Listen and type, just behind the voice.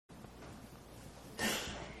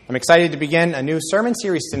I'm excited to begin a new sermon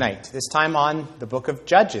series tonight, this time on the book of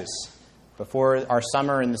Judges. Before our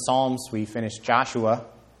summer in the Psalms, we finished Joshua.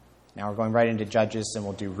 Now we're going right into Judges, and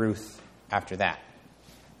we'll do Ruth after that,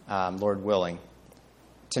 Lord willing.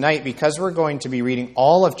 Tonight, because we're going to be reading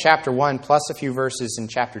all of chapter 1 plus a few verses in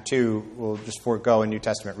chapter 2, we'll just forego a New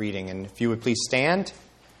Testament reading. And if you would please stand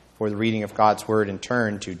for the reading of God's Word and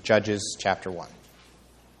turn to Judges chapter 1.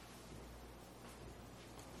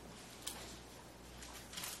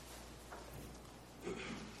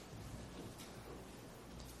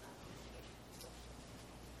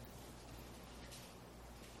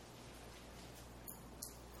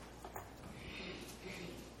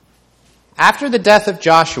 After the death of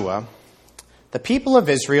Joshua, the people of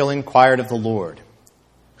Israel inquired of the Lord,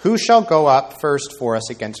 "Who shall go up first for us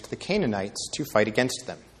against the Canaanites to fight against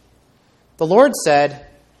them?" The Lord said,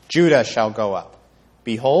 "Judah shall go up.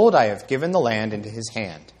 Behold, I have given the land into his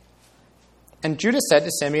hand." And Judah said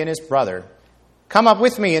to Simeon his brother, "Come up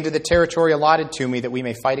with me into the territory allotted to me, that we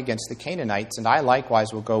may fight against the Canaanites, and I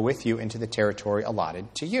likewise will go with you into the territory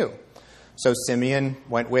allotted to you." So Simeon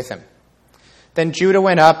went with him. Then Judah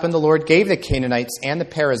went up, and the Lord gave the Canaanites and the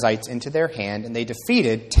Perizzites into their hand, and they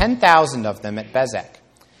defeated 10,000 of them at Bezek.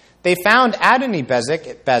 They found Adoni-Bezek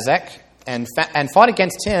at Bezek, and fought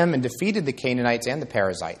against him, and defeated the Canaanites and the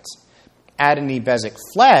Perizzites. Adoni-Bezek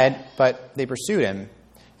fled, but they pursued him,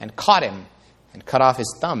 and caught him, and cut off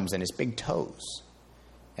his thumbs and his big toes.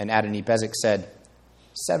 And Adoni-Bezek said,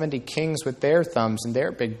 70 kings with their thumbs and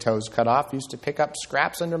their big toes cut off used to pick up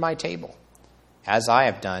scraps under my table. As I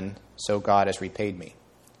have done, so God has repaid me.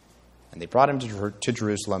 And they brought him to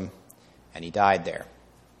Jerusalem, and he died there.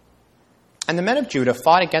 And the men of Judah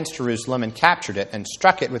fought against Jerusalem and captured it, and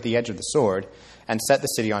struck it with the edge of the sword, and set the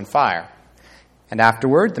city on fire. And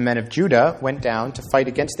afterward the men of Judah went down to fight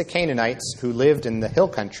against the Canaanites who lived in the hill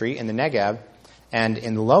country, in the Negeb, and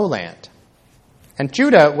in the lowland. And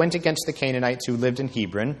Judah went against the Canaanites who lived in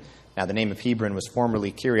Hebron. Now the name of Hebron was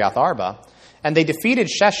formerly Kiriath Arba. And they defeated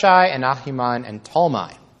Sheshai and Ahiman and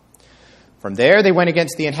Talmai. From there they went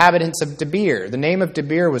against the inhabitants of Debir. The name of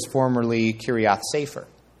Debir was formerly Kiriath Sefer.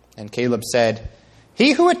 And Caleb said,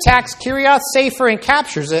 "He who attacks Kiriath Sefer and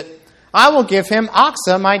captures it, I will give him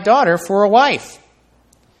Achsah, my daughter, for a wife."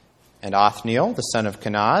 And Othniel, the son of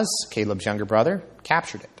Kenaz, Caleb's younger brother,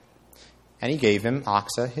 captured it. And he gave him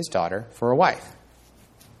Achsah, his daughter, for a wife.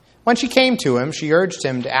 When she came to him, she urged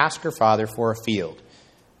him to ask her father for a field.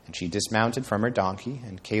 And she dismounted from her donkey,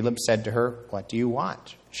 and Caleb said to her, "What do you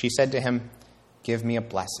want?" She said to him, "Give me a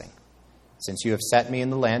blessing. Since you have set me in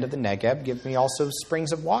the land of the Negeb, give me also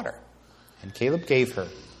springs of water." And Caleb gave her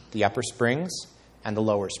the upper springs and the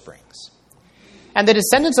lower springs. And the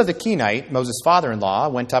descendants of the Kenite, Moses' father-in-law,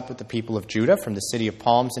 went up with the people of Judah from the city of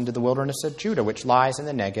palms into the wilderness of Judah, which lies in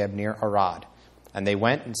the Negeb near Arad. And they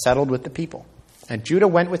went and settled with the people. And Judah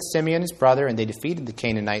went with Simeon his brother, and they defeated the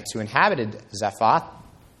Canaanites who inhabited Zaphath,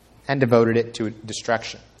 and devoted it to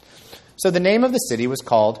destruction. So the name of the city was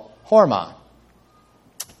called Hormah.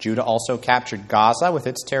 Judah also captured Gaza with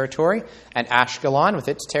its territory, and Ashkelon with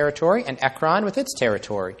its territory, and Ekron with its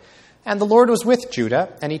territory. And the Lord was with Judah,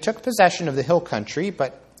 and he took possession of the hill country,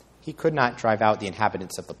 but he could not drive out the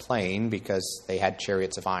inhabitants of the plain, because they had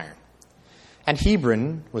chariots of iron. And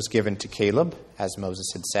Hebron was given to Caleb, as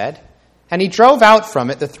Moses had said, and he drove out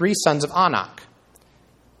from it the 3 sons of Anak.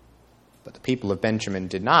 But the people of Benjamin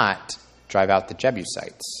did not drive out the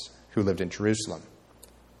Jebusites who lived in Jerusalem.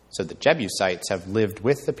 So the Jebusites have lived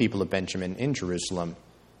with the people of Benjamin in Jerusalem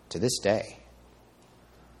to this day.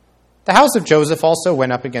 The house of Joseph also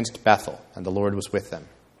went up against Bethel, and the Lord was with them.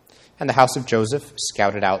 And the house of Joseph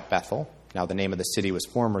scouted out Bethel. Now the name of the city was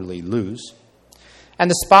formerly Luz.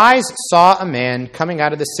 And the spies saw a man coming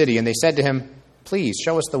out of the city, and they said to him, "Please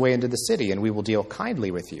show us the way into the city, and we will deal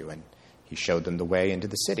kindly with you." And he showed them the way into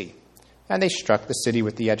the city. And they struck the city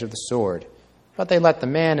with the edge of the sword. But they let the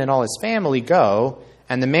man and all his family go.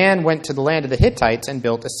 And the man went to the land of the Hittites and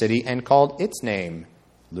built a city and called its name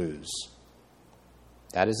Luz.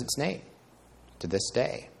 That is its name to this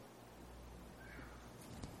day.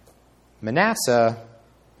 Manasseh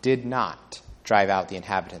did not drive out the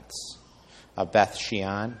inhabitants of Beth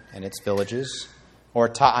Shean and its villages, or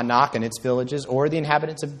Ta'anak and its villages, or the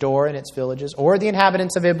inhabitants of Dor and its villages, or the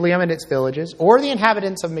inhabitants of Ibleam and its villages, or the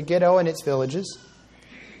inhabitants of Megiddo and its villages,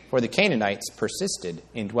 for the Canaanites persisted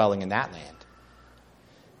in dwelling in that land.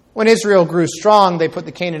 When Israel grew strong, they put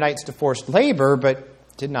the Canaanites to forced labor, but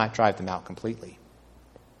did not drive them out completely.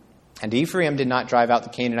 And Ephraim did not drive out the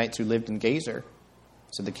Canaanites who lived in Gezer,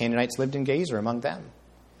 so the Canaanites lived in Gezer among them.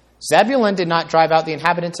 Zebulun did not drive out the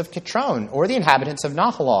inhabitants of Kitron, or the inhabitants of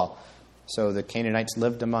Nahalal, so the Canaanites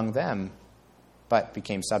lived among them. but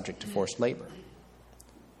became subject to forced labor.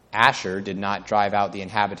 Asher did not drive out the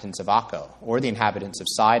inhabitants of Akko, or the inhabitants of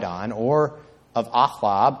Sidon, or of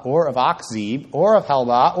Achlab, or of Achzib, or of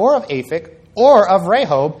Helbah, or of Aphek, or of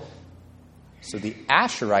Rehob. So the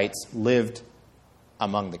Asherites lived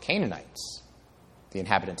among the Canaanites, the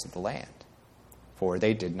inhabitants of the land, for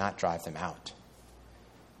they did not drive them out.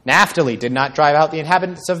 Naphtali did not drive out the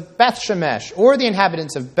inhabitants of Beth-Shemesh, or the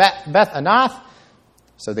inhabitants of Beth-Anath,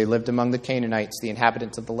 so they lived among the Canaanites, the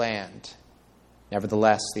inhabitants of the land.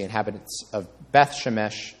 Nevertheless, the inhabitants of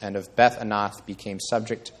Beth-Shemesh and of Beth-Anath became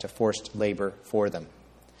subject to forced labor for them.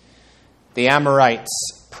 The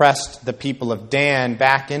Amorites pressed the people of Dan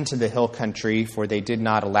back into the hill country, for they did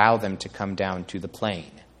not allow them to come down to the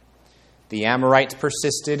plain. The Amorites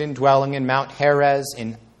persisted in dwelling in Mount Heres,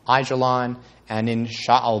 in Aijalon, and in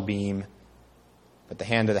Shaalbim. But the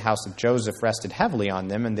hand of the house of Joseph rested heavily on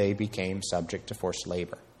them, and they became subject to forced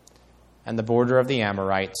labor. And the border of the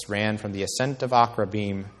Amorites ran from the ascent of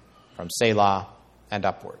Akrabim, from Selah, and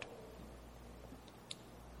upward.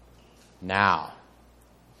 Now,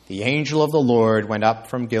 the angel of the Lord went up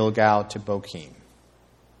from Gilgal to Bochim,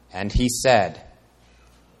 and he said,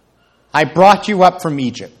 I brought you up from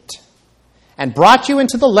Egypt, and brought you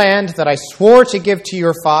into the land that I swore to give to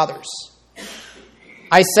your fathers.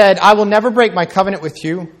 I said, I will never break my covenant with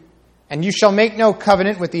you, and you shall make no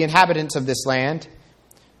covenant with the inhabitants of this land.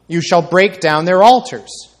 You shall break down their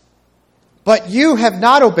altars. But you have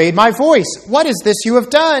not obeyed my voice. What is this you have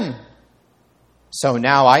done? So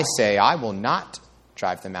now I say, I will not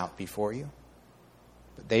drive them out before you,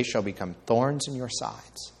 but they shall become thorns in your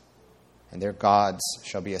sides, and their gods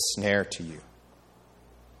shall be a snare to you.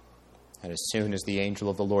 And as soon as the angel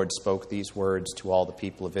of the Lord spoke these words to all the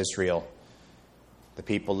people of Israel, the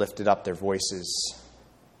people lifted up their voices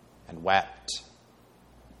and wept,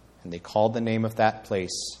 and they called the name of that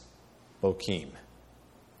place Bochim,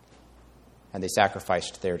 and they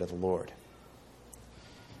sacrificed there to the Lord.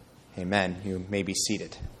 Amen. You may be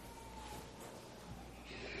seated.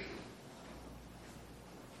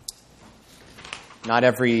 Not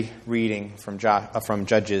every reading from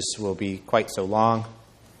Judges will be quite so long.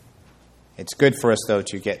 It's good for us, though,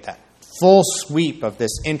 to get that full sweep of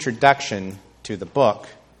this introduction to the book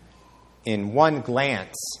in one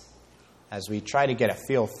glance as we try to get a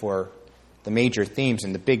feel for the major themes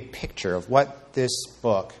and the big picture of what this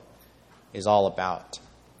book is all about.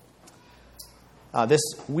 This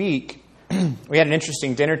week, we had an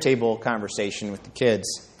interesting dinner table conversation with the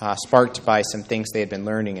kids, sparked by some things they had been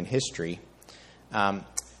learning in history.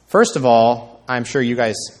 First of all, I'm sure you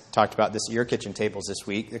guys talked about this at your kitchen tables this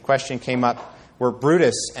week. The question came up, were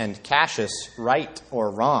Brutus and Cassius right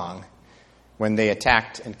or wrong when they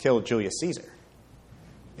attacked and killed Julius Caesar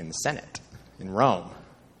in the Senate in Rome?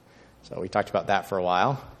 So we talked about that for a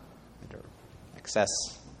while. I had to access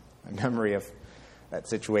my memory of that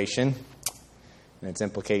situation and its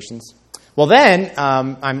implications. Well, then,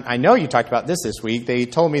 I know you talked about this week. They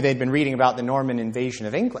told me they'd been reading about the Norman invasion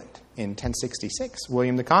of England in 1066,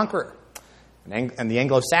 William the Conqueror, and the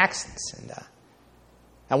Anglo-Saxons. And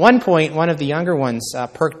at one point, one of the younger ones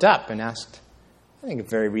perked up and asked, I think, a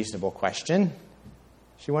very reasonable question.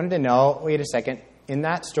 She wanted to know, wait a second, in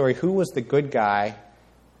that story, who was the good guy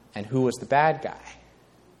and who was the bad guy?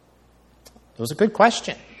 It was a good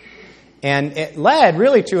question. And it led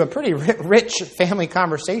really to a pretty rich family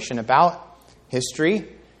conversation about history,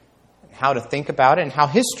 how to think about it, and how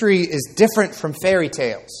history is different from fairy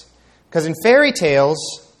tales. Because in fairy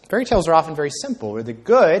tales are often very simple, where the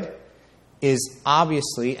good is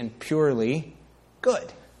obviously and purely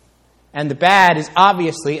good. And the bad is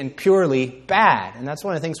obviously and purely bad. And that's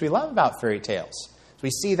one of the things we love about fairy tales.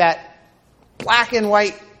 We see that black and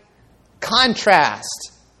white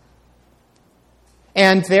contrast.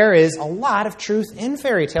 And there is a lot of truth in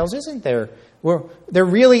fairy tales, isn't there? Where there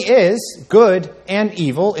really is good and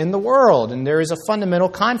evil in the world. And there is a fundamental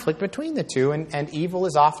conflict between the two. And evil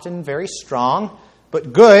is often very strong,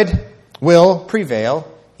 but good will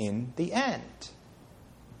prevail in the end.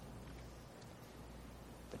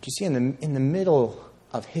 But you see, in the middle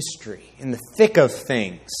of history, in the thick of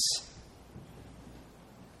things,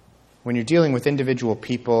 when you're dealing with individual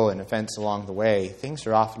people and events along the way, things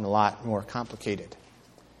are often a lot more complicated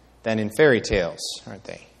than in fairy tales, aren't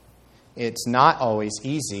they? It's not always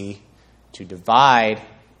easy to divide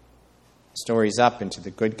stories up into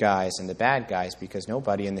the good guys and the bad guys, because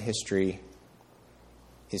nobody in the history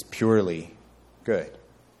is purely good.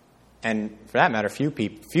 And for that matter, few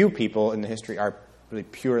people in the history are really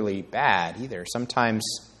purely bad either. Sometimes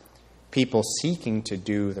people seeking to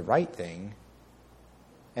do the right thing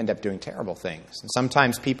end up doing terrible things. And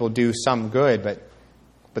sometimes people do some good,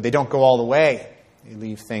 but they don't go all the way. They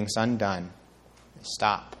leave things undone. They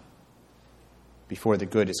stop before the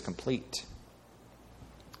good is complete.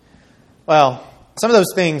 Well,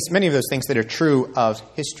 many of those things that are true of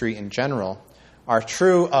history in general are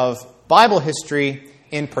true of Bible history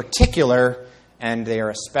in particular, and they are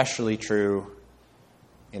especially true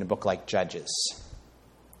in a book like Judges.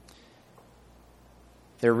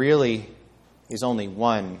 There really is only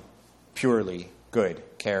one purely good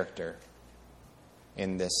character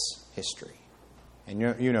in this history. And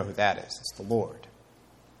you know who that is. It's the Lord.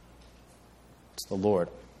 It's the Lord.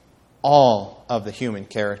 All of the human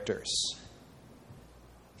characters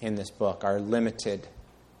in this book are limited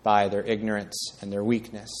by their ignorance and their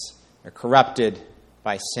weakness. They're corrupted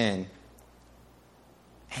by sin.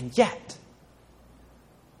 And yet,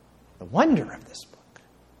 the wonder of this book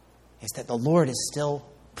is that the Lord is still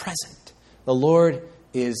present. The Lord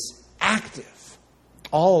is active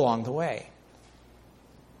all along the way.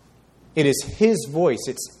 It is His voice,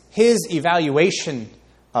 it's His evaluation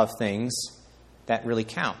of things that really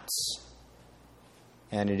counts.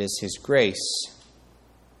 And it is His grace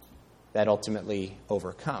that ultimately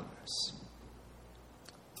overcomes.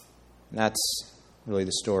 And that's really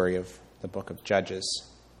the story of the book of Judges.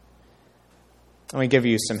 Let me give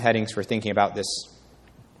you some headings for thinking about this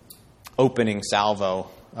opening salvo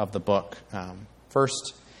of the book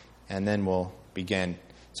first, and then we'll begin.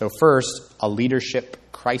 So first, a leadership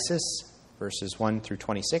crisis, verses 1 through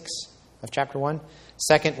 26 of chapter 1.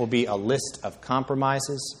 Second will be a list of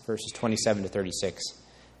compromises, verses 27 to 36.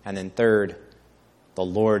 And then third, the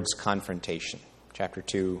Lord's confrontation, chapter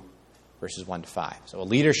 2, verses 1 to 5. So a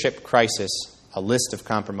leadership crisis, a list of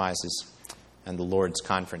compromises, and the Lord's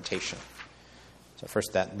confrontation. So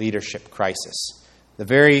first, that leadership crisis. The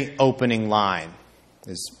very opening line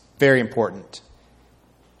is very important.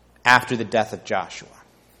 After the death of Joshua.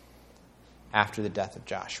 After the death of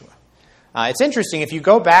Joshua. It's interesting, if you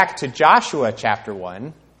go back to Joshua chapter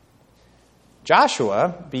 1,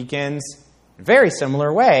 Joshua begins in a very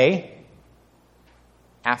similar way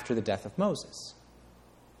after the death of Moses.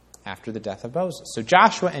 After the death of Moses. So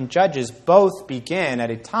Joshua and Judges both begin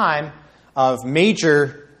at a time of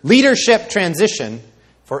major leadership transition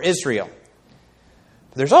for Israel.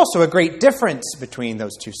 But there's also a great difference between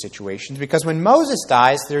those two situations, because when Moses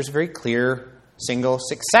dies, there's a very clear single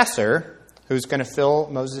successor who's going to fill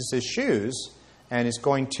Moses' shoes and is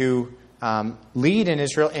going to lead in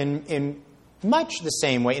Israel in much the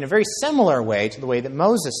same way, in a very similar way to the way that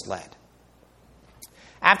Moses led.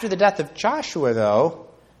 After the death of Joshua, though,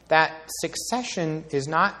 that succession is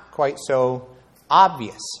not quite so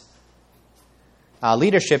obvious.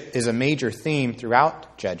 Leadership is a major theme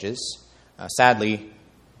throughout Judges. Sadly,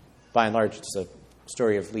 by and large, it's a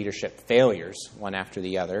story of leadership failures, one after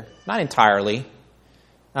the other. Not entirely.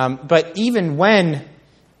 But even when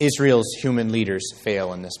Israel's human leaders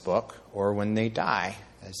fail in this book, or when they die,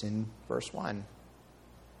 as in verse 1,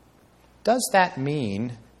 does that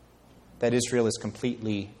mean that Israel is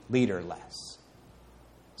completely leaderless?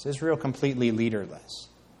 Is Israel completely leaderless?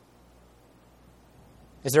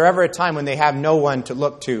 Is there ever a time when they have no one to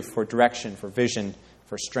look to for direction, for vision,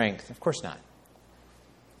 for strength? Of course not.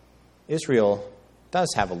 Israel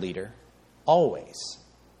does have a leader, always.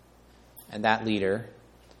 And that leader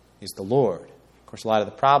is the Lord. Of course, a lot of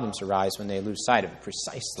the problems arise when they lose sight of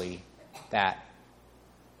precisely that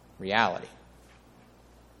reality.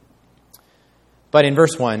 But in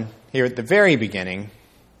verse 1, here at the very beginning,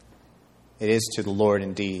 it is to the Lord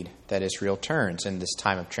indeed that Israel turns in this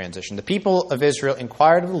time of transition. The people of Israel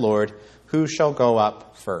inquired of the Lord, who shall go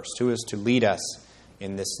up first? Who is to lead us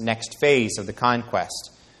in this next phase of the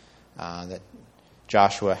conquest that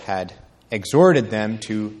Joshua had exhorted them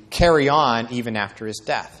to carry on even after his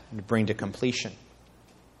death and to bring to completion.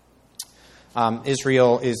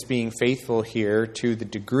 Israel is being faithful here to the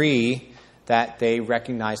degree that they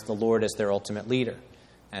recognize the Lord as their ultimate leader.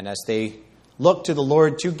 And as they look to the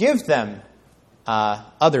Lord to give them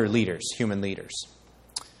other leaders, human leaders.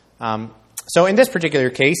 So in this particular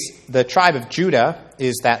case, the tribe of Judah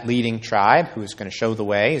is that leading tribe who is going to show the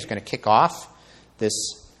way, who's going to kick off this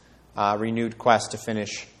renewed quest to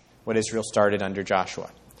finish what Israel started under Joshua.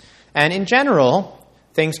 And in general,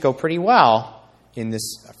 things go pretty well in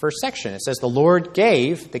this first section. It says, the Lord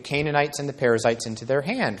gave the Canaanites and the Perizzites into their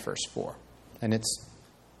hand, verse 4. And it's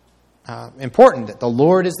important that the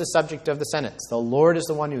Lord is the subject of the sentence. The Lord is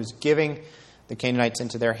the one who's giving the Canaanites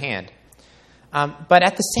into their hand. But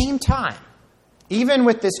at the same time, even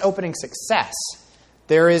with this opening success,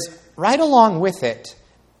 there is right along with it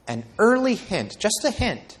an early hint, just a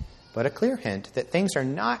hint, but a clear hint, that things are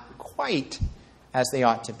not quite as they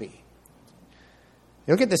ought to be.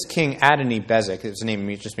 You look at this king Adoni-Bezek. His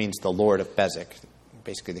name just means the Lord of Bezek.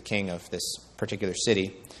 basically the king of this particular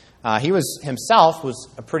city. He himself was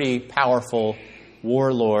a pretty powerful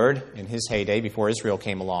warlord in his heyday before Israel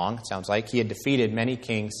came along. It sounds like he had defeated many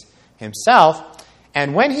kings himself.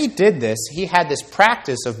 And when he did this, he had this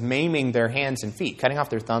practice of maiming their hands and feet, cutting off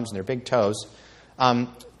their thumbs and their big toes,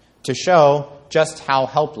 to show just how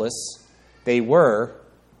helpless they were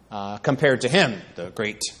compared to him, the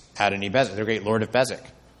great Adoni-Bezek, the great Lord of Bezek.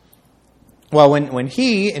 Well, when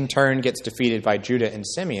he, in turn, gets defeated by Judah and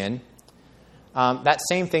Simeon, that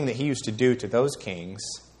same thing that he used to do to those kings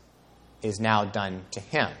is now done to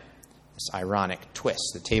him. This ironic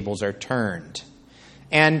twist. The tables are turned.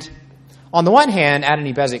 And on the one hand,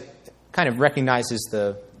 Adoni-Bezek kind of recognizes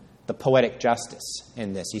the poetic justice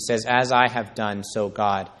in this. He says, as I have done, so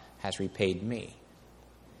God has repaid me.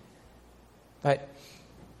 But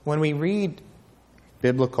when we read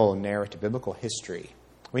biblical narrative, biblical history,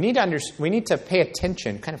 we need to pay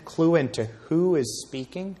attention, kind of clue into who is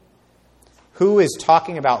speaking, who is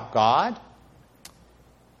talking about God.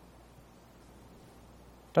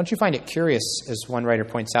 Don't you find it curious, as one writer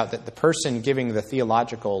points out, that the person giving the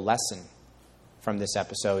theological lesson from this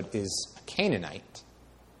episode is a Canaanite?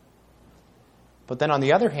 But then on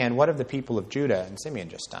the other hand, what have the people of Judah and Simeon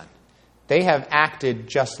just done? They have acted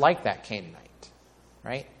just like that Canaanite,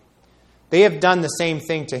 right? They have done the same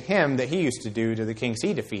thing to him that he used to do to the kings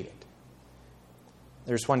he defeated.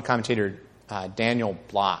 There's one commentator, Daniel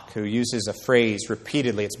Block, who uses a phrase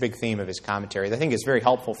repeatedly. It's a big theme of his commentary that I think is very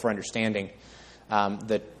helpful for understanding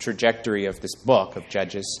the trajectory of this book of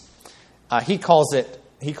Judges. He calls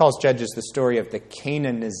Judges the story of the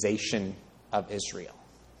Canaanization of Israel.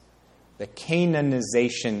 The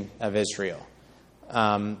Canaanization of Israel.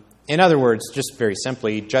 In other words, just very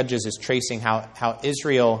simply, Judges is tracing how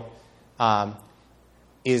Israel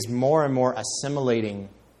is more and more assimilating,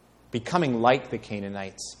 becoming like the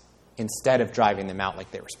Canaanites instead of driving them out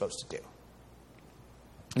like they were supposed to do.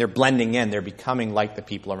 They're blending in. They're becoming like the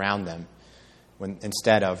people around them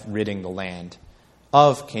instead of ridding the land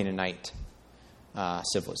of Canaanite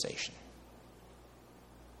civilization.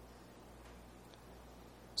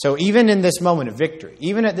 So even in this moment of victory,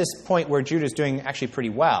 even at this point where Judah is doing actually pretty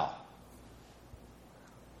well,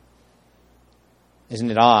 isn't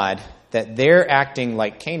it odd that they're acting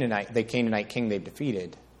like the Canaanite king they've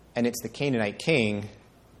defeated, and it's the Canaanite king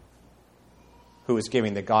who is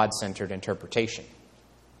giving the God-centered interpretation?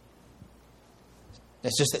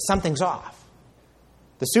 It's just that something's off.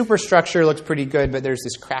 The superstructure looks pretty good, but there's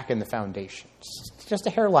this crack in the foundation. It's just a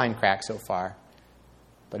hairline crack so far,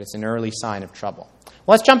 but it's an early sign of trouble.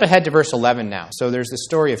 Well, let's jump ahead to verse 11 now. So there's the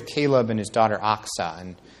story of Caleb and his daughter Achsah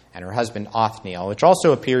and her husband Othniel, which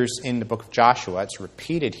also appears in the book of Joshua. It's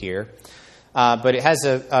repeated here, but it has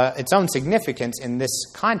its own significance in this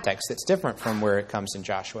context that's different from where it comes in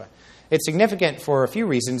Joshua. It's significant for a few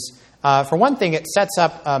reasons. For one thing, it sets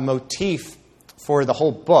up a motif for the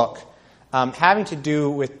whole book, having to do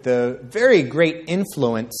with the very great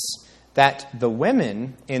influence that the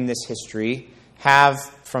women in this history have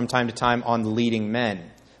from time to time on the leading men,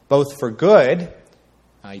 both for good,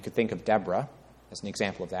 you could think of Deborah as an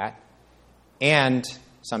example of that, and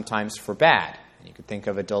sometimes for bad. You could think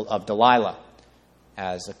of Delilah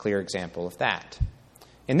as a clear example of that.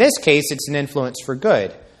 In this case, it's an influence for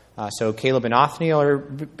good. So Caleb and Othniel are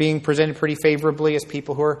being presented pretty favorably as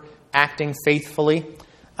people who are acting faithfully.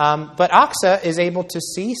 But Achsah is able to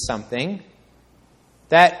see something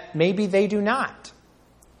that maybe they do not.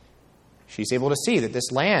 She's able to see that this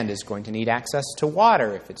land is going to need access to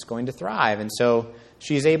water if it's going to thrive. And so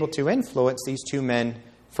she's able to influence these two men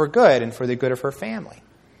for good and for the good of her family.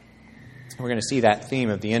 We're going to see that theme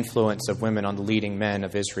of the influence of women on the leading men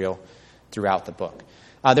of Israel throughout the book.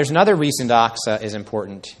 There's another reason Achsah is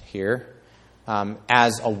important here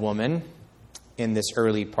as a woman in this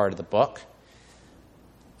early part of the book.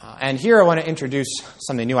 And here I want to introduce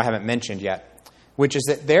something new I haven't mentioned yet, which is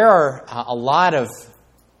that there are a lot of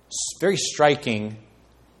very striking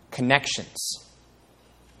connections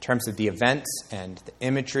in terms of the events and the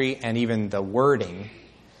imagery and even the wording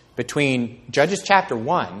between Judges chapter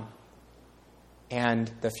 1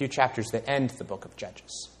 and the few chapters that end the book of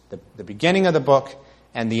Judges, the beginning of the book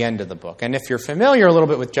and the end of the book. And if you're familiar a little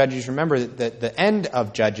bit with Judges, remember that the end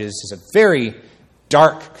of Judges is a very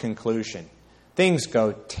dark conclusion. Things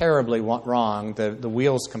go terribly wrong. The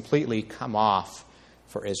wheels completely come off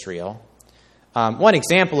for Israel. One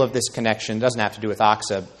example of this connection, doesn't have to do with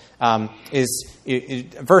Achsah, is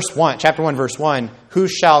verse 1, chapter 1, verse 1, who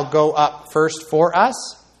shall go up first for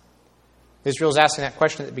us? Israel's asking that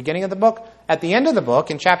question at the beginning of the book. At the end of the book,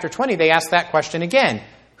 in chapter 20, they ask that question again.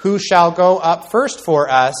 Who shall go up first for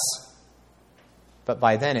us? But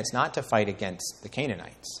by then, it's not to fight against the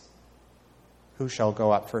Canaanites. Who shall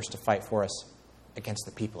go up first to fight for us against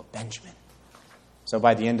the people of Benjamin? So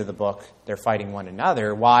by the end of the book, they're fighting one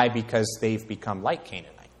another. Why? Because they've become like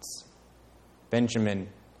Canaanites. Benjamin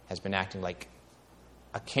has been acting like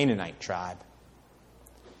a Canaanite tribe.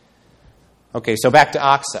 Okay, so back to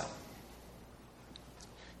Achsah.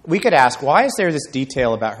 We could ask, why is there this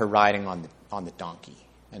detail about her riding on the donkey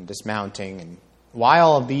and dismounting, and why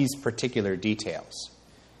all of these particular details?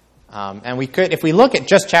 And we could, if we look at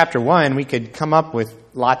just chapter 1, we could come up with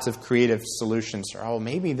lots of creative solutions. Or,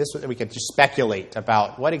 maybe we could just speculate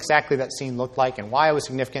about what exactly that scene looked like and why it was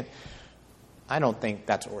significant. I don't think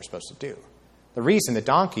that's what we're supposed to do. The reason the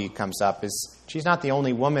donkey comes up is she's not the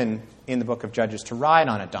only woman in the book of Judges to ride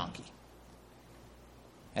on a donkey.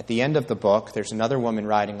 At the end of the book, there's another woman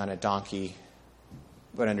riding on a donkey,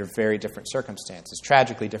 but under very different circumstances,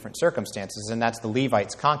 tragically different circumstances, and that's the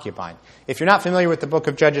Levite's concubine. If you're not familiar with the book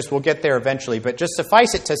of Judges, we'll get there eventually, but just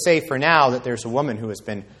suffice it to say for now that there's a woman who has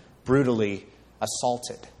been brutally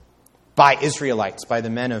assaulted by Israelites, by the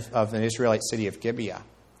men of an Israelite city of Gibeah.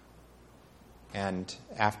 And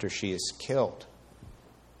after she is killed,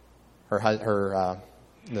 the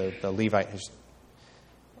Levite,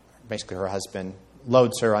 basically her husband,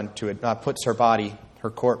 loads her onto it, puts her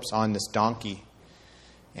corpse on this donkey.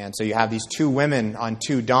 And so you have these two women on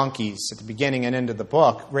two donkeys at the beginning and end of the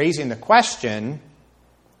book, raising the question,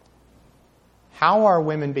 how are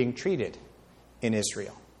women being treated in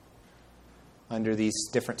Israel under these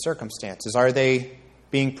different circumstances? Are they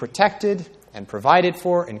being protected and provided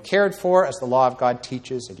for and cared for as the law of God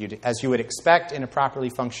teaches, as you would expect in a properly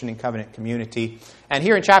functioning covenant community? And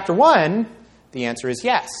here in chapter 1, the answer is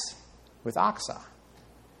yes, with Achsah.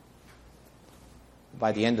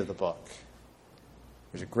 By the end of the book,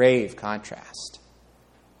 there's a grave contrast.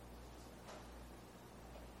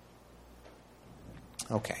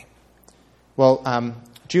 Okay. Well,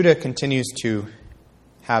 Judah continues to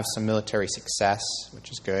have some military success, which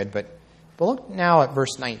is good, but look now at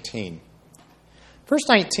verse 19. Verse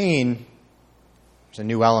 19, there's a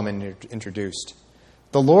new element introduced.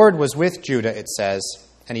 The Lord was with Judah, it says,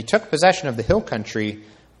 and he took possession of the hill country,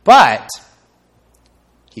 but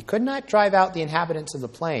he could not drive out the inhabitants of the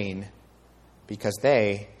plain because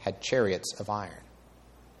they had chariots of iron.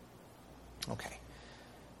 Okay.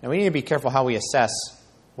 Now we need to be careful how we assess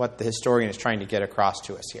what the historian is trying to get across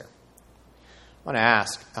to us here. I want to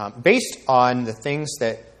ask, based on the things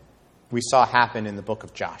that we saw happen in the book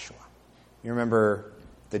of Joshua, you remember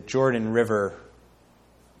the Jordan River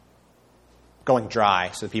going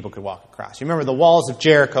dry so that people could walk across. You remember the walls of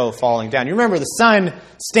Jericho falling down. You remember the sun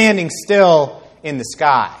standing still in the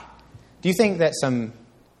sky. Do you think that some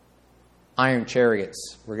iron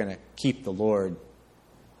chariots were going to keep the Lord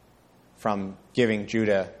from giving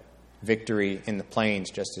Judah victory in the plains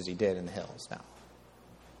just as he did in the hills?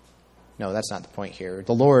 No, that's not the point here.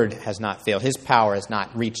 The Lord has not failed. His power has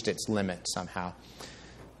not reached its limit somehow.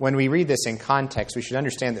 When we read this in context, we should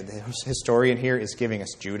understand that the historian here is giving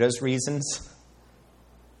us Judah's reasons,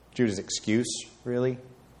 Judah's excuse, really,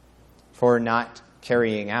 for not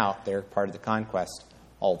carrying out their part of the conquest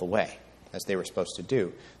all the way, as they were supposed to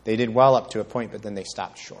do. They did well up to a point, but then they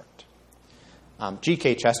stopped short.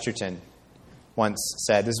 G.K. Chesterton once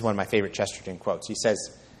said, this is one of my favorite Chesterton quotes, he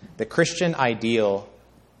says, "The Christian ideal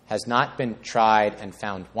has not been tried and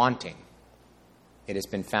found wanting. It has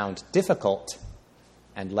been found difficult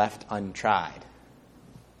and left untried."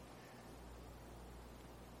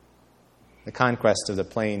 The conquest of the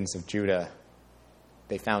plains of Judah,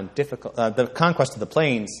 they found difficult. The conquest of the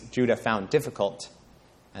plains, Judah found difficult,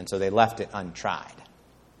 and so they left it untried.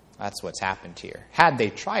 That's what's happened here. Had they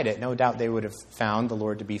tried it, no doubt they would have found the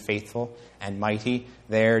Lord to be faithful and mighty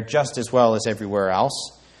there just as well as everywhere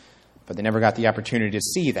else, but they never got the opportunity to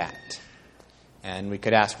see that. And we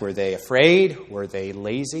could ask, were they afraid? Were they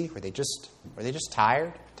lazy? Were they just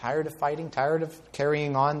tired? Tired of fighting? Tired of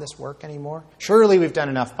carrying on this work anymore? Surely we've done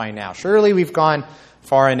enough by now. Surely we've gone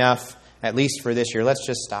far enough, at least for this year. Let's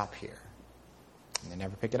just stop here. And they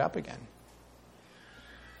never pick it up again.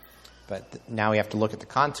 But now we have to look at the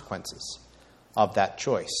consequences of that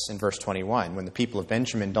choice. In verse 21, when the people of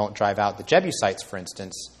Benjamin don't drive out the Jebusites, for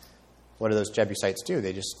instance, what do those Jebusites do?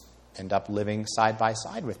 They just end up living side by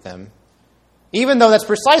side with them. Even though that's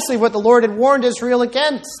precisely what the Lord had warned Israel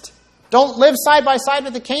against. Don't live side by side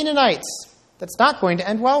with the Canaanites. That's not going to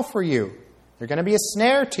end well for you. They're going to be a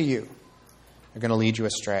snare to you. They're going to lead you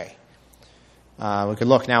astray. We could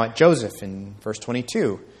look now at Joseph in verse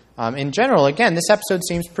 22. In general, again, this episode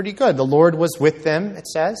seems pretty good. The Lord was with them, it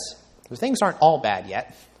says. The things aren't all bad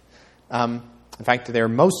yet. In fact, they're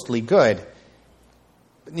mostly good.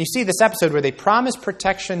 you see this episode where they promise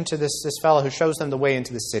protection to this fellow who shows them the way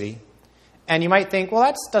into the city. And you might think, well,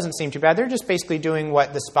 that doesn't seem too bad. They're just basically doing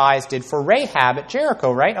what the spies did for Rahab at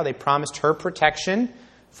Jericho, right? How they promised her protection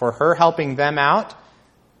for her helping them out.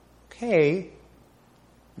 Okay,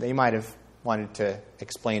 they might have wanted to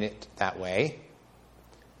explain it that way.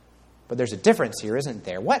 But there's a difference here, isn't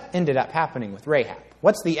there? What ended up happening with Rahab?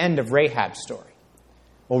 What's the end of Rahab's story?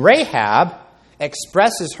 Well, Rahab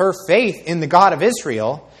expresses her faith in the God of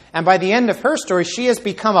Israel, and by the end of her story, she has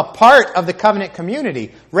become a part of the covenant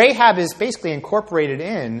community. Rahab is basically incorporated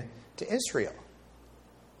in to Israel.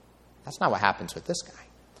 That's not what happens with this guy.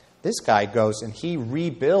 This guy goes and he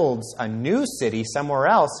rebuilds a new city somewhere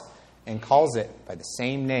else and calls it by the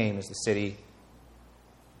same name as the city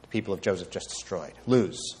the people of Joseph just destroyed.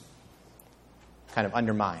 Luz. Kind of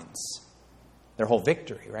undermines their whole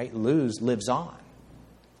victory, right? Luz lives on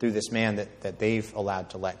through this man that they've allowed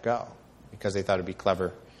to let go because they thought it'd be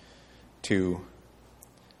clever to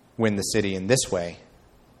win the city in this way.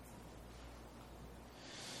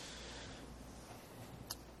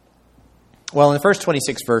 Well, in the first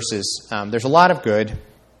 26 verses, there's a lot of good,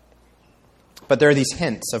 but there are these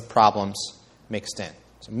hints of problems mixed in.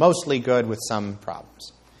 So mostly good with some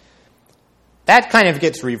problems. That kind of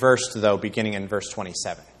gets reversed, though, beginning in verse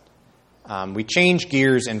 27. We change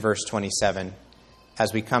gears in verse 27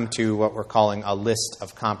 as we come to what we're calling a list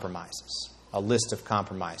of compromises. A list of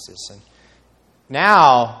compromises. And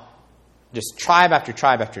now, just tribe after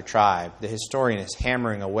tribe after tribe, the historian is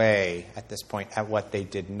hammering away at this point at what they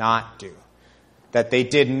did not do. That they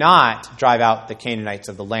did not drive out the Canaanites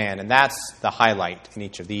of the land. And that's the highlight in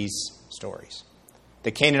each of these stories.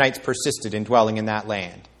 The Canaanites persisted in dwelling in that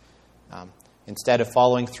land. Instead of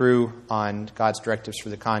following through on God's directives for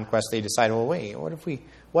the conquest, they decided, well, wait,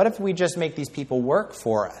 what if we just make these people work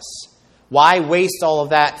for us? Why waste all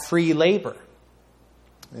of that free labor?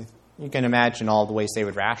 You can imagine all the ways they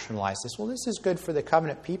would rationalize this. Well, this is good for the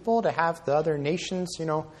covenant people to have the other nations,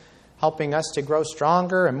 helping us to grow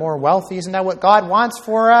stronger and more wealthy. Isn't that what God wants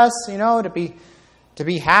for us? To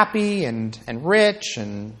be happy and rich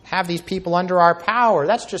and have these people under our power.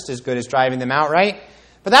 That's just as good as driving them out, right?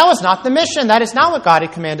 But that was not the mission. That is not what God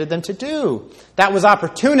had commanded them to do. That was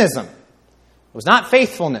opportunism. It was not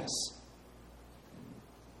faithfulness.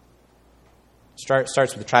 Starts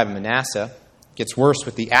with the tribe of Manasseh. Gets worse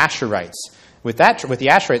with the Asherites. With the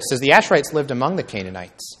Asherites, it says the Asherites lived among the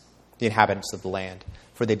Canaanites, the inhabitants of the land,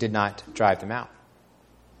 for they did not drive them out.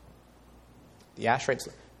 The Asherites,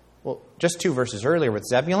 well, just 2 verses earlier with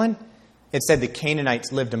Zebulun, it said the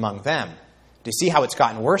Canaanites lived among them. Do you see how it's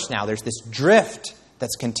gotten worse now? There's this drift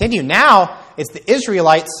that's continued. Now, it's the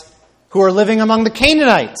Israelites who are living among the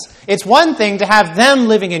Canaanites. It's one thing to have them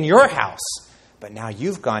living in your house, but now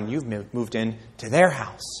you've moved in to their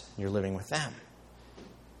house. You're living with them.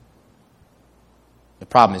 The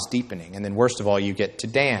problem is deepening. And then worst of all, you get to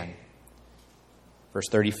Dan. Verse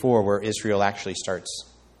 34, where Israel actually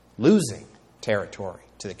starts losing territory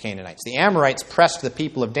to the Canaanites. The Amorites pressed the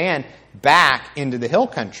people of Dan back into the hill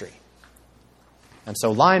country. And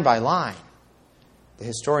so line by line, the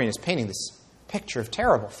historian is painting this picture of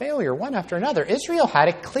terrible failure, one after another. Israel had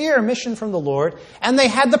a clear mission from the Lord, and they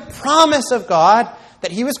had the promise of God that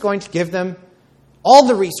He was going to give them all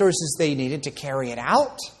the resources they needed to carry it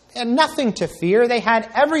out. They had nothing to fear. They had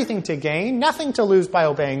everything to gain, nothing to lose by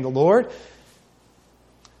obeying the Lord.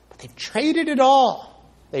 But they've traded it all.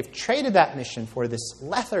 They've traded that mission for this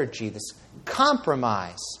lethargy, this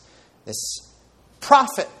compromise, this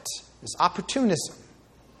profit, this opportunism.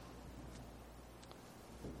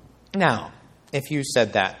 Now, if you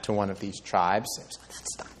said that to one of these tribes,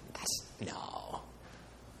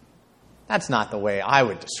 that's not the way I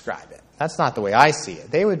would describe it. That's not the way I see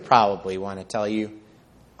it. They would probably want to tell you,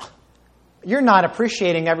 you're not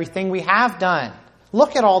appreciating everything we have done.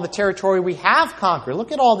 Look at all the territory we have conquered.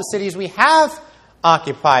 Look at all the cities we have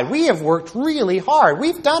occupied. We have worked really hard.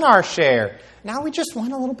 We've done our share. Now we just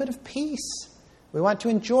want a little bit of peace. We want to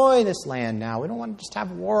enjoy this land now. We don't want to just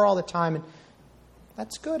have war all the time. And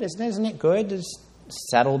that's good, isn't it? Isn't it good to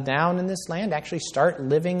settle down in this land, actually start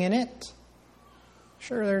living in it?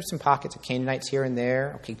 Sure, there's some pockets of Canaanites here and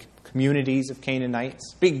there. Okay, communities of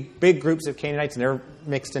Canaanites, big groups of Canaanites, and they're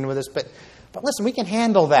mixed in with us. But listen, we can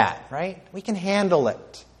handle that, right? We can handle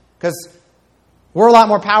it because we're a lot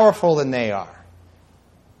more powerful than they are.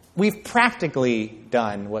 We've practically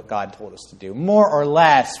done what God told us to do. More or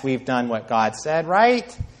less, we've done what God said,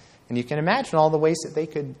 right? And you can imagine all the ways that they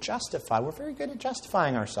could justify. We're very good at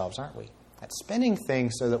justifying ourselves, aren't we? At spinning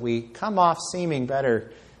things so that we come off seeming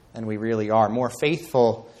better than we really are, more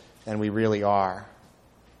faithful than we really are.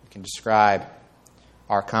 We can describe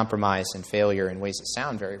our compromise and failure in ways that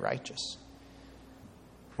sound very righteous.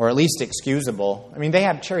 Or at least excusable. I mean, they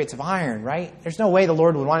have chariots of iron, right? There's no way the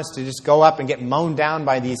Lord would want us to just go up and get mown down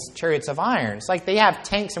by these chariots of iron. It's like they have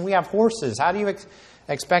tanks and we have horses. How do you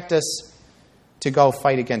expect us to go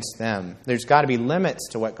fight against them? There's got to be limits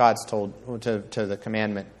to what God's told, to the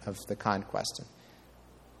commandment of the conquest.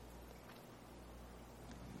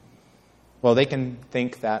 Well, they can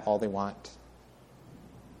think that all they want.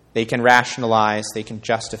 They can rationalize, they can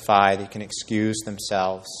justify, they can excuse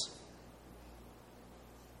themselves.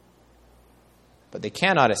 But they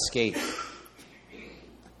cannot escape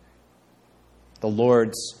the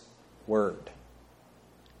Lord's word.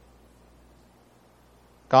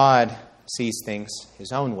 God sees things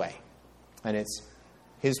his own way, and it's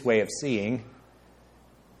his way of seeing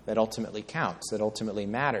that ultimately counts, that ultimately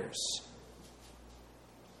matters.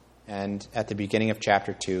 And at the beginning of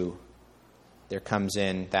chapter 2, there comes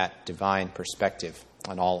in that divine perspective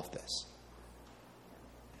on all of this.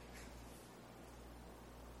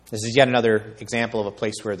 This is yet another example of a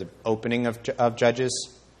place where the opening of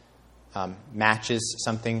Judges matches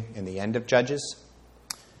something in the end of Judges.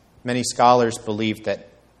 Many scholars believe that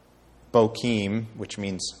Bokim, which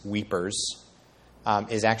means weepers,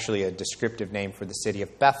 is actually a descriptive name for the city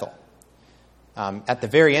of Bethel. At the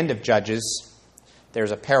very end of Judges,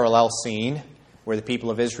 there's a parallel scene where the people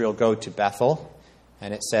of Israel go to Bethel,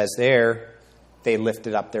 and it says there, they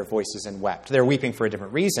lifted up their voices and wept. They're weeping for a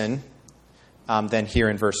different reason than here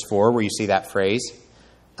in verse 4, where you see that phrase.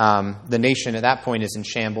 The nation at that point is in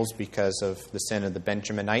shambles because of the sin of the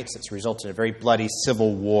Benjaminites. It's resulted in a very bloody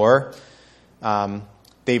civil war.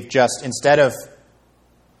 They've just, instead of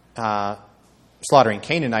slaughtering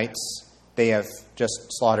Canaanites, they have just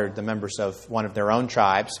slaughtered the members of one of their own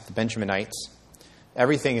tribes, the Benjaminites.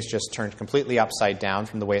 Everything is just turned completely upside down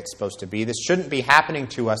from the way it's supposed to be. This shouldn't be happening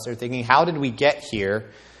to us. They're thinking, how did we get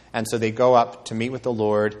here? And so they go up to meet with the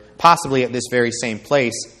Lord, possibly at this very same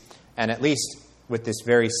place, and at least with this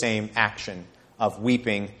very same action of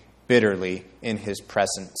weeping bitterly in his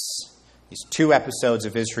presence. These two episodes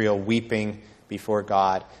of Israel weeping before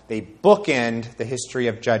God. They bookend the history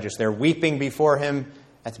of Judges. They're weeping before him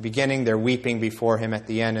at the beginning. They're weeping before him at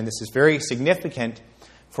the end. And this is very significant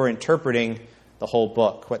for interpreting the whole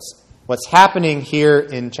book. What's happening here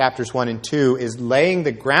in chapters 1 and 2 is laying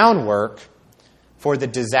the groundwork for the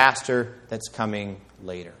disaster that's coming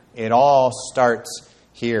later. It all starts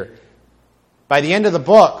here. By the end of the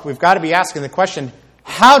book, we've got to be asking the question,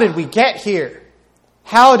 how did we get here?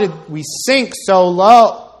 How did we sink so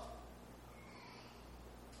low?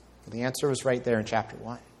 The answer was right there in chapter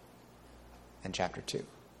 1 and chapter 2.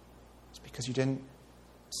 It's because you didn't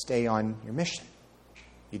stay on your mission.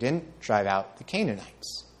 You didn't drive out the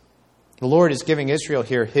Canaanites. The Lord is giving Israel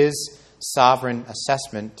here his sovereign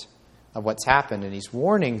assessment of what's happened, and he's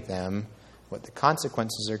warning them what the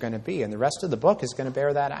consequences are going to be. And the rest of the book is going to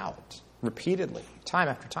bear that out repeatedly, time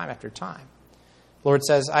after time after time. The Lord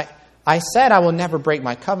says, I said I will never break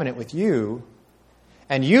my covenant with you,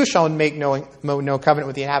 and you shall make no covenant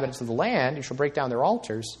with the inhabitants of the land. You shall break down their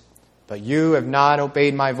altars. But you have not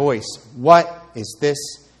obeyed my voice. What is this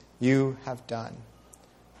you have done?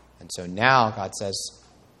 And so now God says,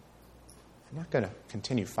 I'm not going to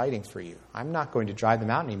continue fighting for you. I'm not going to drive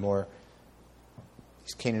them out anymore.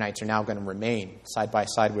 These Canaanites are now going to remain side by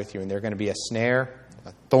side with you, and they're going to be a snare,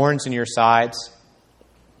 thorns in your sides,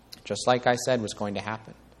 just like I said was going to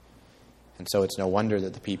happen. And so it's no wonder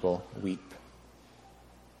that the people weep.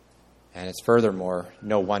 And it's furthermore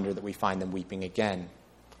no wonder that we find them weeping again,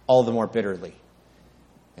 all the more bitterly,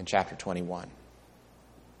 in chapter 21.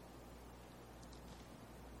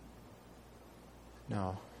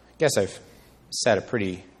 Now, I guess I've set a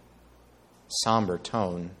pretty somber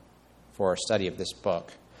tone for our study of this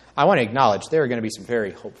book. I want to acknowledge there are going to be some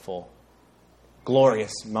very hopeful,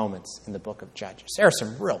 glorious moments in the book of Judges. There are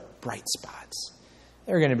some real bright spots.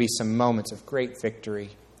 There are going to be some moments of great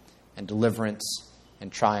victory and deliverance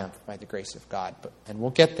and triumph by the grace of God. And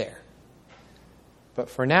we'll get there. But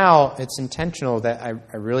for now, it's intentional that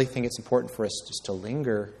I really think it's important for us just to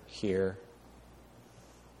linger here,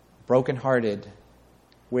 brokenhearted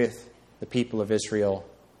with the people of Israel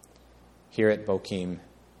here at Bokim,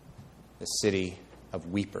 the city of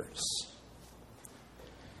weepers.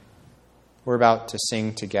 We're about to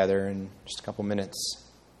sing together in just a couple minutes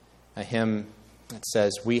a hymn that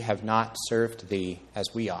says, "We have not served thee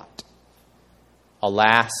as we ought.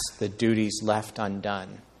 Alas, the duties left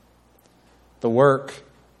undone. The work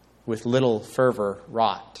with little fervor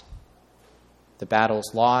wrought. The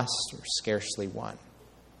battles lost or scarcely won."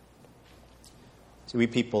 So we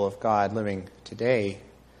people of God living today,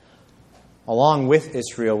 along with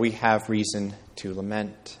Israel, we have reason to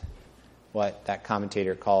lament what that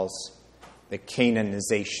commentator calls the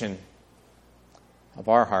Canaanization of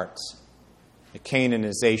our hearts, the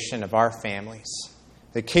Canaanization of our families,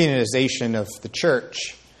 the Canaanization of the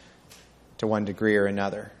church to one degree or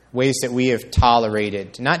another. Ways that we have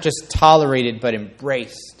tolerated, not just tolerated, but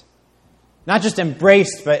embraced. Not just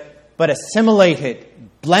embraced, but assimilated,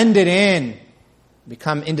 blended in,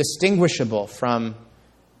 become indistinguishable from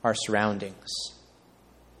our surroundings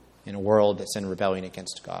in a world that's in rebellion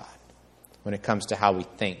against God. When it comes to how we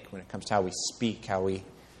think, when it comes to how we speak, how we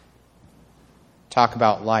talk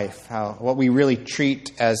about life, what we really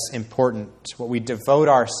treat as important, what we devote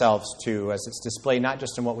ourselves to, as it's displayed not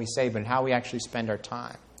just in what we say, but in how we actually spend our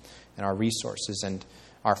time and our resources and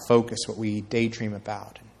our focus, what we daydream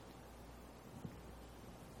about.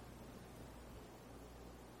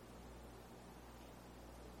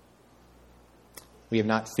 We have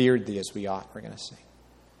not feared thee as we ought, we're going to sing,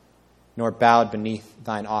 nor bowed beneath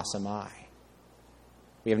thine awesome eye.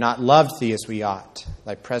 We have not loved thee as we ought.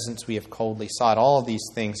 Thy presence we have coldly sought. All of these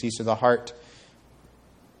things, these are the heart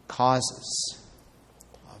causes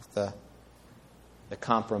of the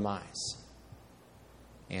compromise.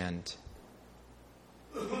 And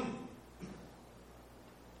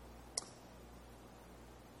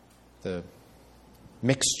the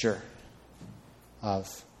mixture of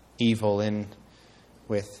evil in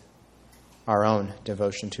with our own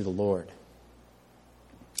devotion to the Lord.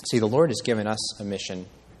 See, the Lord has given us a mission,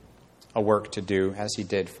 a work to do, as he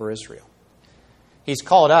did for Israel. He's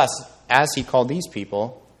called us, as he called these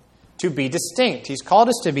people, to be distinct. He's called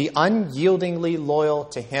us to be unyieldingly loyal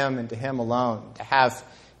to him and to him alone, to have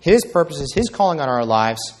his purposes, his calling on our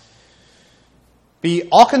lives be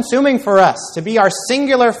all-consuming for us, to be our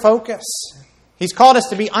singular focus. He's called us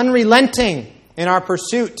to be unrelenting in our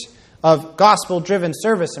pursuit of gospel-driven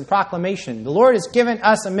service and proclamation. The Lord has given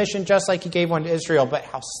us a mission just like he gave one to Israel, but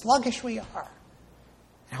how sluggish we are,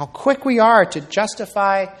 and how quick we are to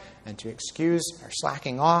justify and to excuse our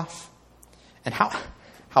slacking off, and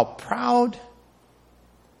how proud,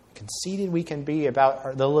 conceited we can be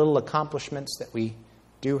about the little accomplishments that we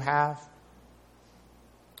do have,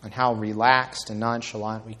 and how relaxed and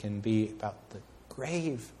nonchalant we can be about the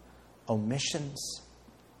grave omissions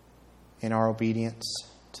in our obedience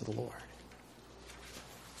to the Lord.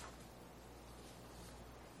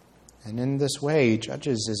 And in this way,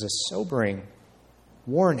 Judges is a sobering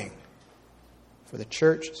warning for the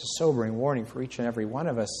church. It's a sobering warning for each and every one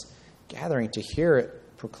of us gathering to hear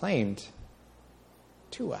it proclaimed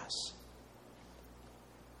to us.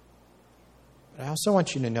 But I also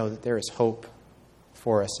want you to know that there is hope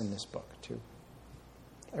for us in this book, too.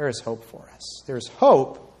 There is hope for us. There is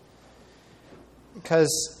hope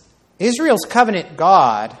because Israel's covenant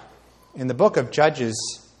God in the book of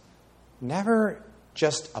Judges never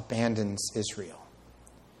just abandons Israel,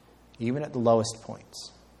 even at the lowest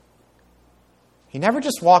points. He never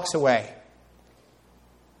just walks away.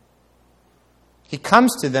 He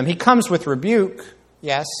comes to them. He comes with rebuke,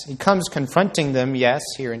 yes. He comes confronting them, yes,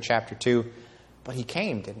 here in chapter 2. But he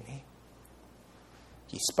came, didn't he?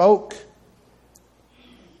 He spoke.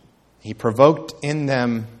 He provoked in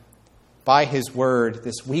them by his word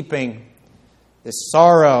this weeping, this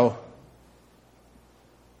sorrow,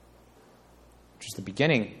 which is the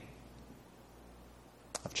beginning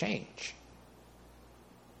of change.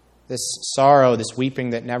 This sorrow, this weeping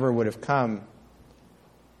that never would have come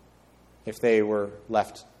if they were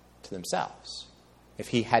left to themselves, if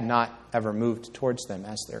he had not ever moved towards them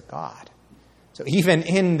as their God. So even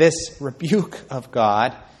in this rebuke of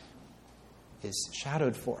God is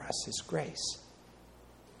shadowed for us his grace.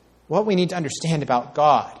 What we need to understand about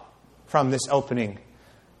God from this opening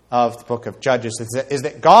of the book of Judges is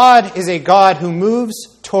that God is a God who moves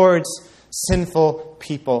towards sinful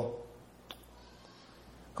people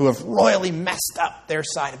who have royally messed up their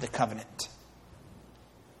side of the covenant.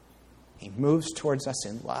 He moves towards us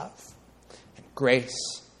in love and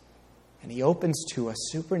grace, and he opens to us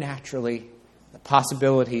supernaturally the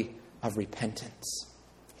possibility of repentance.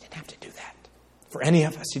 He didn't have to do that for any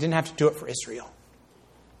of us. He didn't have to do it for Israel.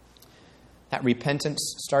 That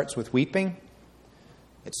repentance starts with weeping.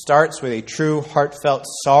 It starts with a true, heartfelt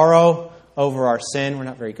sorrow over our sin. We're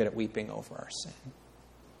not very good at weeping over our sin.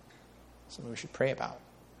 Something we should pray about.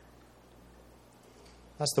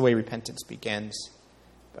 That's the way repentance begins.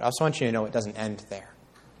 But I also want you to know it doesn't end there.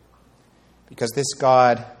 Because this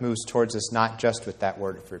God moves towards us not just with that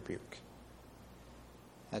word of rebuke.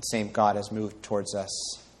 That same God has moved towards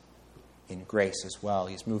us in grace as well.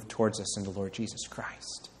 He's moved towards us in the Lord Jesus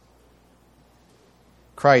Christ.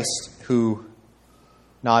 Christ, who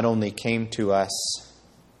not only came to us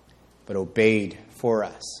but obeyed for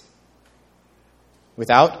us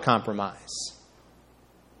without compromise,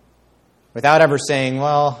 without ever saying,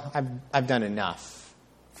 well, I've done enough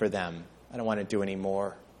for them. I don't want to do any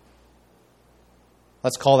more.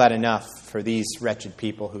 Let's call that enough for these wretched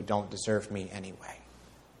people who don't deserve me anyway.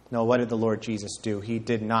 No, what did the Lord Jesus do? He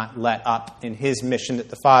did not let up in his mission that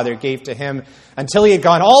the Father gave to him until he had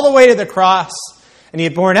gone all the way to the cross and he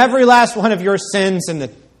had borne every last one of your sins in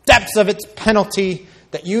the depths of its penalty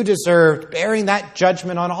that you deserved, bearing that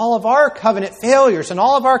judgment on all of our covenant failures and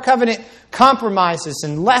all of our covenant compromises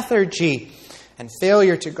and lethargy and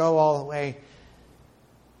failure to go all the way.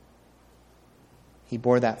 He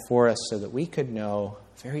bore that for us so that we could know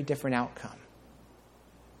a very different outcome.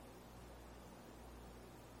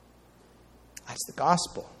 That's the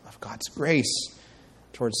gospel of God's grace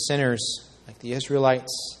towards sinners like the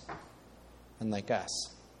Israelites and like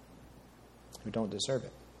us who don't deserve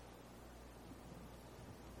it.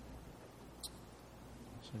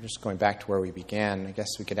 So just going back to where we began, I guess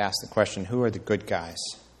we could ask the question, who are the good guys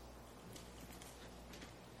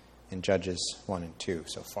in Judges 1 and 2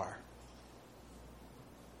 so far?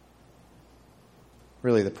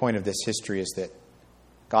 Really, the point of this history is that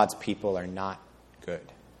God's people are not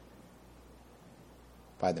good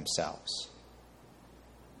by themselves,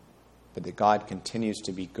 but that God continues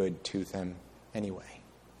to be good to them anyway.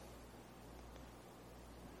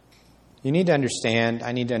 You need to understand,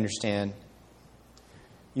 I need to understand,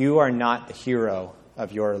 you are not the hero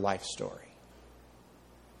of your life story.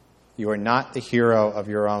 You are not the hero of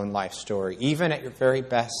your own life story. Even at your very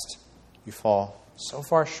best, you fall so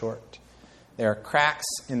far short. There are cracks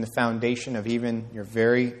in the foundation of even your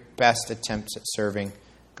very best attempts at serving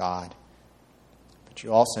God. But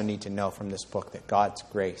you also need to know from this book that God's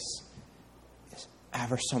grace is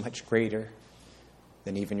ever so much greater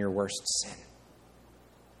than even your worst sin.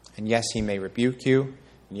 And yes, he may rebuke you.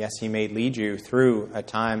 And yes, he may lead you through a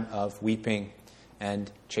time of weeping and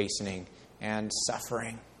chastening and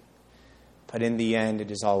suffering. But in the end,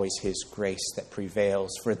 it is always his grace that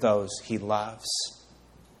prevails for those he loves.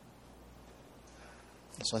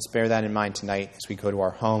 So let's bear that in mind tonight as we go to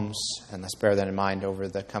our homes, and let's bear that in mind over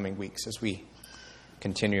the coming weeks as we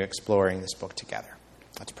continue exploring this book together.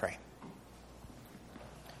 Let's pray.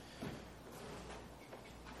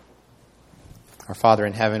 Our Father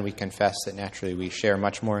in heaven, we confess that naturally we share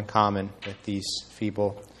much more in common with these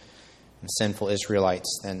feeble and sinful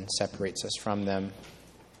Israelites than separates us from them.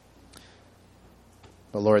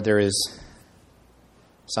 But Lord, there is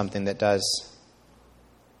something that does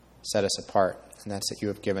set us apart, and that's that you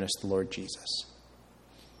have given us the Lord Jesus.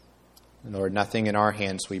 And Lord, nothing in our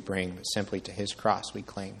hands we bring, but simply to his cross we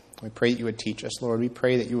cling. We pray that you would teach us, Lord. We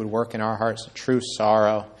pray that you would work in our hearts a true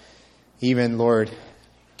sorrow. Even, Lord,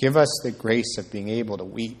 give us the grace of being able to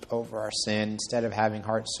weep over our sin instead of having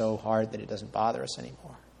hearts so hard that it doesn't bother us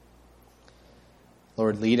anymore.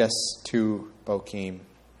 Lord, lead us to Bochim,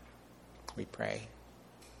 we pray,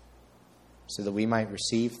 so that we might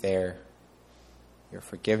receive there your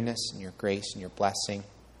forgiveness and your grace and your blessing.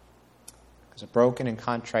 Because a broken and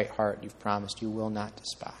contrite heart you've promised you will not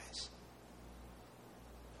despise.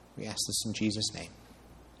 We ask this in Jesus' name.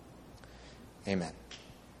 Amen.